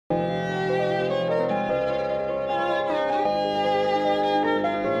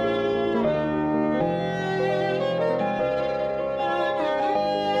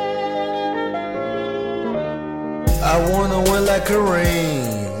I wanna win like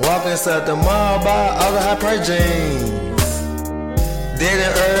Kareem. Walk inside the mall, buy all the high price jeans. Dead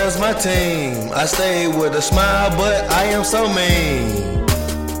and Earl's my team. I stay with a smile, but I am so mean.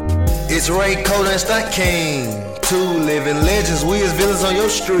 It's Ray, Cota, and Stunt King. Two living legends, we as villains on your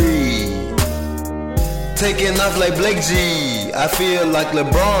street. Taking off like Blake G. I feel like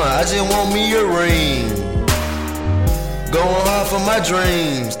LeBron, I just want me a ring. Going hard for my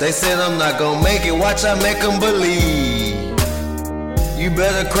dreams. They said I'm not gonna make it, watch I make them believe. You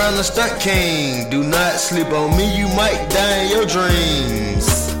better crown the Stunt King. Do not sleep on me, you might die in your dreams.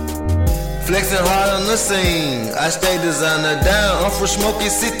 Flexing hard on the scene. I stay designer down, I'm from Smoky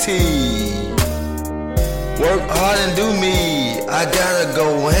City. Work hard and do me. I gotta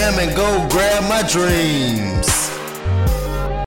go ham and go grab my dreams.